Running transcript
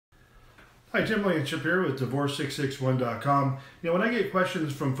Hi, Tim Blankenship here with Divorce661.com. When I get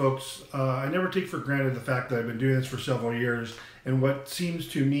questions from folks, I never take for granted the fact that I've been doing this for several years, and what seems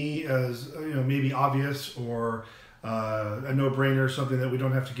to me as maybe obvious or a no-brainer, something that we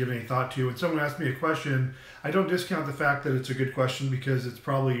don't have to give any thought to. When someone asks me a question, I don't discount the fact that it's a good question because it's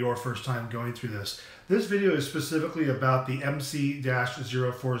probably your first time going through this. This video is specifically about the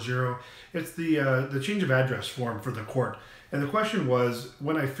MC-040. It's the change of address form for the court. And the question was,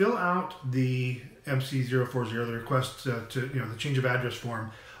 when I fill out the MC-040, the request the change of address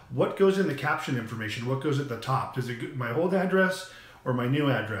form, what goes in the caption information? What goes at the top? Does it go my old address or my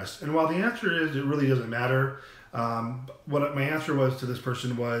new address? And while the answer is it really doesn't matter, what my answer was to this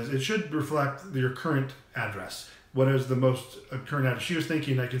person was it should reflect your current address. What is the most current address? She was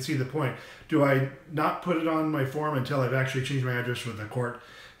thinking, I can see the point. Do I not put it on my form until I've actually changed my address with the court?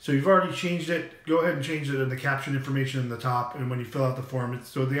 So you've already changed it. Go ahead and change it in the caption information in the top, and when you fill out the form,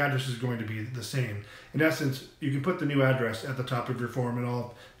 so the address is going to be the same. In essence, you can put the new address at the top of your form in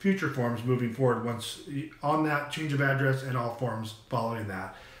all future forms moving forward once on that change of address and all forms following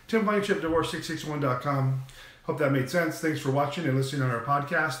that. Tim Blankenship, Divorce661.com. Hope that made sense. Thanks for watching and listening on our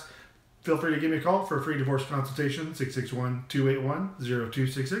podcast. Feel free to give me a call for a free divorce consultation,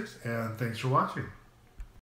 661-281-0266, and thanks for watching.